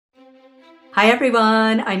Hi,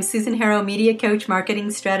 everyone. I'm Susan Harrow, media coach,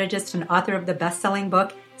 marketing strategist, and author of the best-selling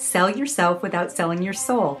book, Sell Yourself Without Selling Your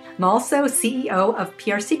Soul. I'm also CEO of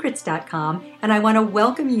PRSecrets.com, and I want to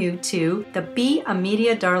welcome you to the Be a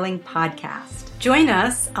Media Darling podcast. Join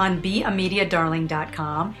us on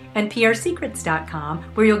beamediadarling.com and PRSecrets.com,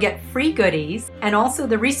 where you'll get free goodies and also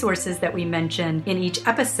the resources that we mention in each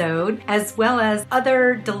episode, as well as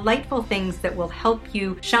other delightful things that will help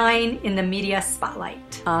you shine in the media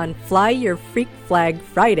spotlight. On Fly Your Freak Flag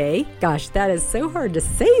Friday, gosh, that is so hard to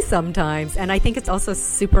say sometimes, and I think it's also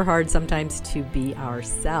super hard sometimes to be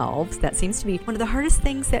ourselves. That seems to be one of the hardest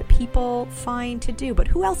things that people find to do, but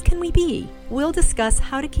who else can we be? We'll discuss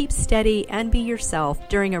how to keep steady and be yourself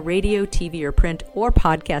during a radio, TV, or print or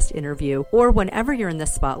podcast interview, or whenever you're in the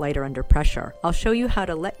spotlight or under pressure. I'll show you how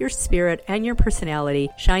to let your spirit and your personality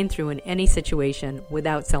shine through in any situation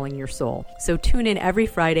without selling your soul. So tune in every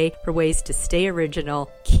Friday for ways to stay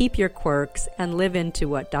original, keep your quirks, and live into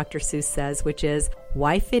what Dr. Seuss says, which is,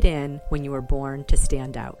 why fit in when you were born to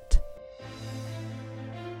stand out?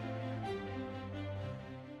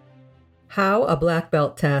 How a black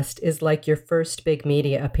belt test is like your first big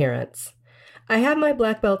media appearance. I had my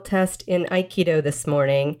black belt test in Aikido this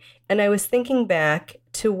morning, and I was thinking back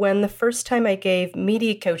to when the first time I gave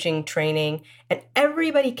media coaching training, and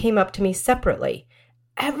everybody came up to me separately.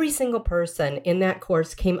 Every single person in that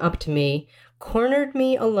course came up to me, cornered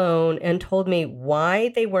me alone, and told me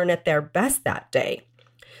why they weren't at their best that day.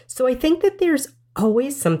 So I think that there's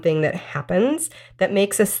always something that happens that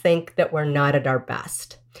makes us think that we're not at our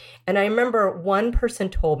best. And I remember one person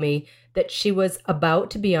told me that she was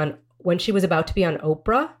about to be on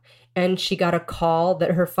Oprah, and she got a call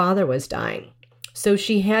that her father was dying. So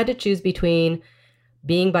she had to choose between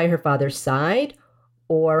being by her father's side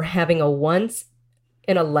or having a once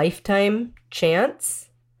in a lifetime chance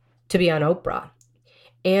to be on Oprah.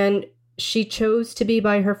 And she chose to be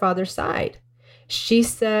by her father's side. She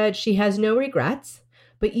said she has no regrets,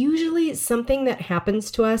 but usually something that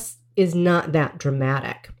happens to us is not that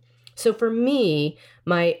dramatic. So for me,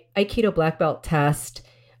 my Aikido black belt test,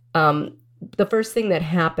 the first thing that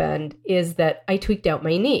happened is that I tweaked out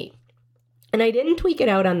my knee. And I didn't tweak it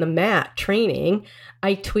out on the mat training.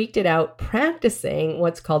 I tweaked it out practicing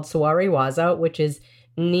what's called Sawari Waza, which is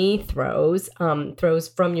knee throws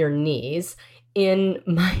from your knees in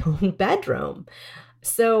my own bedroom.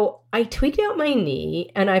 So I tweaked out my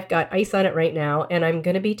knee, and I've got ice on it right now, and I'm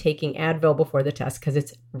going to be taking Advil before the test because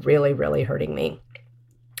it's really, really hurting me.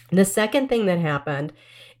 The second thing that happened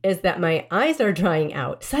is that my eyes are drying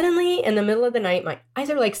out. Suddenly, in the middle of the night, my eyes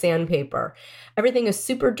are like sandpaper. Everything is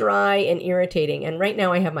super dry and irritating. And right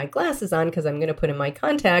now I have my glasses on because I'm going to put in my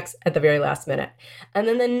contacts at the very last minute. And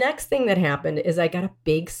then the next thing that happened is I got a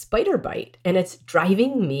big spider bite, and it's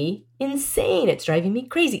driving me insane. It's driving me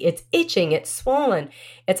crazy. It's itching. It's swollen.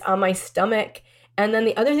 It's on my stomach. And then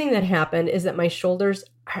the other thing that happened is that my shoulders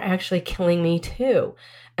are actually killing me too.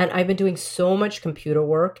 And I've been doing so much computer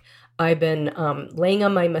work. I've been laying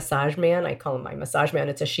on my massage man. I call him my massage man.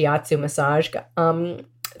 It's a shiatsu massage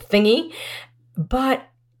thingy. But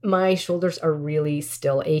my shoulders are really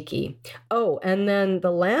still achy. Oh, and then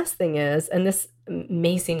the last thing is, and this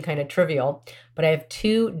may seem kind of trivial, but I have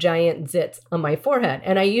 2 giant zits on my forehead.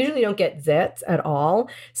 And I usually don't get zits at all.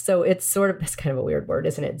 So it's kind of a weird word,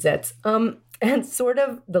 isn't it? Zits. And sort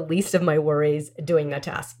of the least of my worries doing the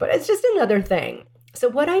test. But it's just another thing. So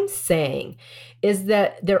what I'm saying is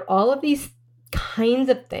that there are all of these kinds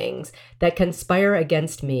of things that conspire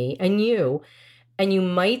against me and you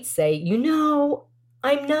might say,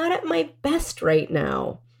 I'm not at my best right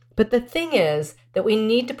now. But the thing is that we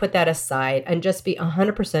need to put that aside and just be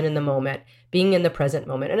 100% in the moment, being in the present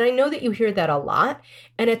moment. And I know that you hear that a lot,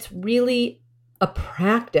 and it's really a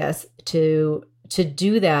practice to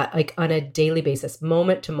do that like on a daily basis,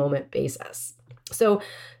 moment to moment basis. So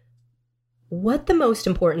what the most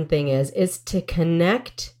important thing is to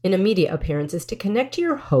connect in a media appearance, is to connect to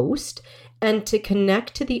your host and to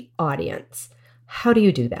connect to the audience. How do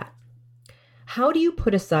you do that? How do you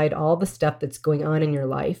put aside all the stuff that's going on in your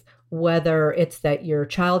life, whether it's that your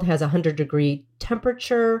child has a 100-degree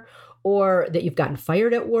temperature, or that you've gotten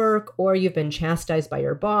fired at work, or you've been chastised by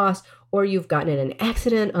your boss, or you've gotten in an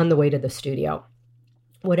accident on the way to the studio?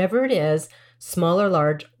 Whatever it is, small or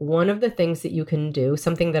large, one of the things that you can do,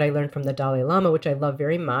 something that I learned from the Dalai Lama, which I love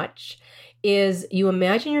very much, is you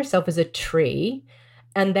imagine yourself as a tree,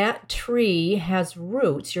 and that tree has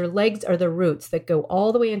roots. Your legs are the roots that go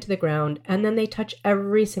all the way into the ground, and then they touch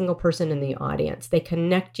every single person in the audience. They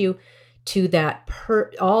connect you to that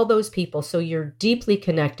all those people. So you're deeply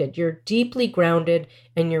connected, you're deeply grounded,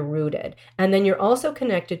 and you're rooted. And then you're also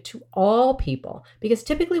connected to all people, because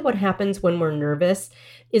typically what happens when we're nervous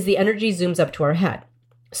is the energy zooms up to our head.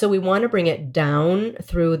 So we want to bring it down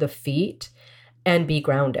through the feet and be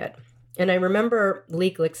grounded. And I remember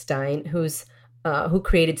Lee Glickstein, who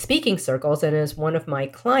created Speaking Circles and is one of my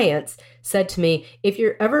clients, said to me, if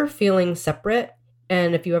you're ever feeling separate,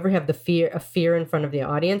 and if you ever have a fear in front of the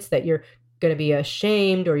audience that you're going to be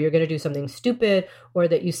ashamed, or you're going to do something stupid, or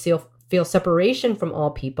that you feel separation from all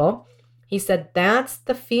people, he said that's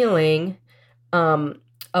the feeling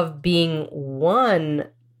of being one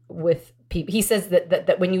with people. He says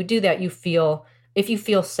that when you do that, if you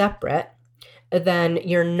feel separate, then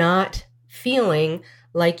you're not feeling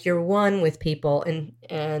like you're one with people,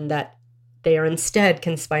 and that they are instead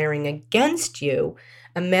conspiring against you.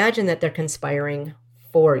 Imagine that they're conspiring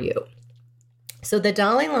for you. So the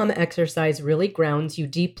Dalai Lama exercise really grounds you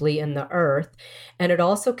deeply in the earth, and it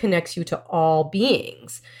also connects you to all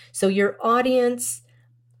beings. So your audience,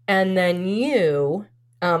 and then you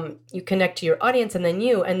connect to your audience, and then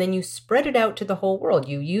you spread it out to the whole world.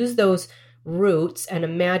 You use those roots and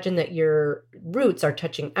imagine that your roots are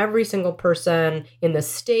touching every single person in the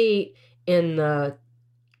state, in the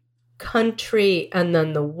country, and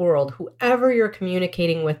then the world, whoever you're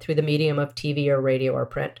communicating with through the medium of TV or radio or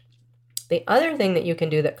print. The other thing that you can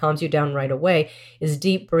do that calms you down right away is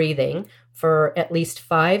deep breathing for at least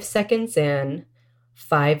 5 seconds in,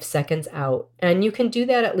 5 seconds out. And you can do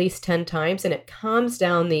that at least 10 times, and it calms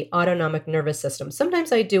down the autonomic nervous system.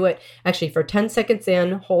 Sometimes I do it actually for 10 seconds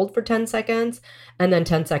in, hold for 10 seconds, and then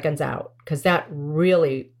 10 seconds out, because that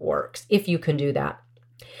really works if you can do that.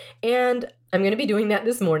 And I'm going to be doing that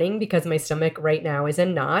this morning because my stomach right now is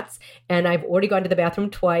in knots, and I've already gone to the bathroom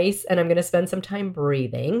twice, and I'm going to spend some time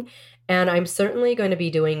breathing. And I'm certainly going to be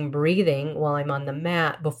doing breathing while I'm on the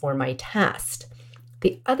mat before my test.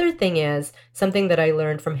 The other thing is something that I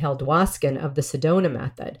learned from Hal Dwoskin of the Sedona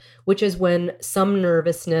method, which is when some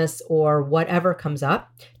nervousness or whatever comes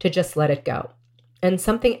up, to just let it go. And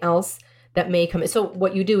something else that may come. So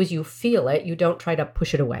what you do is you feel it. You don't try to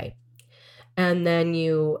push it away. And then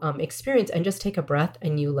you experience and just take a breath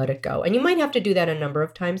and you let it go. And you might have to do that a number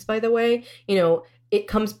of times, by the way.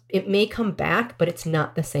 It may come back, but it's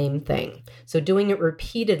not the same thing. So doing it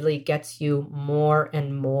repeatedly gets you more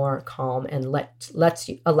and more calm and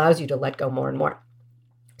allows you to let go more and more.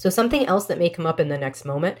 So something else that may come up in the next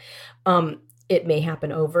moment, it may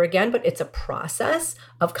happen over again, but it's a process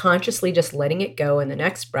of consciously just letting it go in the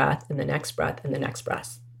next breath, and the next breath, and the next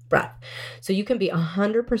breath. So you can be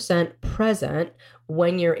 100% present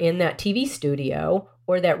when you're in that TV studio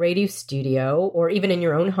or that radio studio, or even in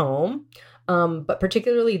your own home. But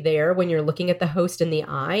particularly there when you're looking at the host in the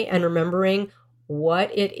eye and remembering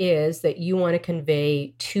what it is that you want to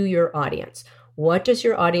convey to your audience. What does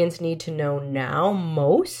your audience need to know now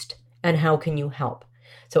most, and how can you help?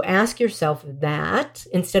 So ask yourself that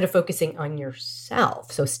instead of focusing on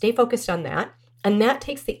yourself. So stay focused on that. And that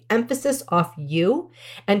takes the emphasis off you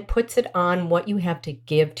and puts it on what you have to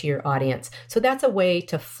give to your audience. So that's a way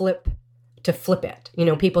to flip it.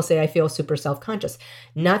 People say, I feel super self-conscious.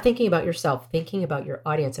 Not thinking about yourself, thinking about your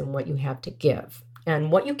audience and what you have to give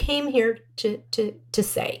and what you came here to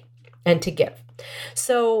say and to give.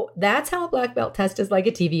 So that's how a black belt test is like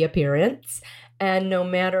a TV appearance. And no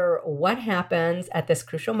matter what happens at this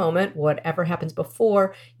crucial moment, whatever happens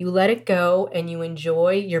before, you let it go and you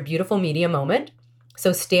enjoy your beautiful media moment.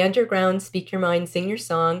 So stand your ground, speak your mind, sing your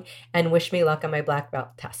song, and wish me luck on my black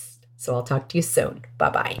belt test. So I'll talk to you soon.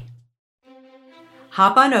 Bye-bye.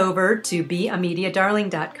 Hop on over to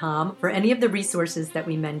beamediadarling.com for any of the resources that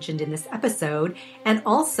we mentioned in this episode, and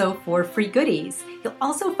also for free goodies. You'll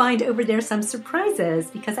also find over there some surprises,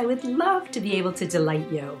 because I would love to be able to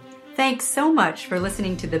delight you. Thanks so much for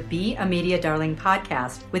listening to the Be a Media Darling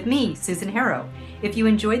podcast with me, Susan Harrow. If you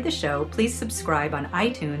enjoyed the show, please subscribe on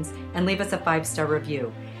iTunes and leave us a 5-star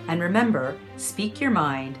review. And remember, speak your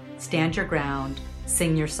mind, stand your ground,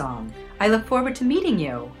 sing your song. I look forward to meeting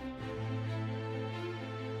you.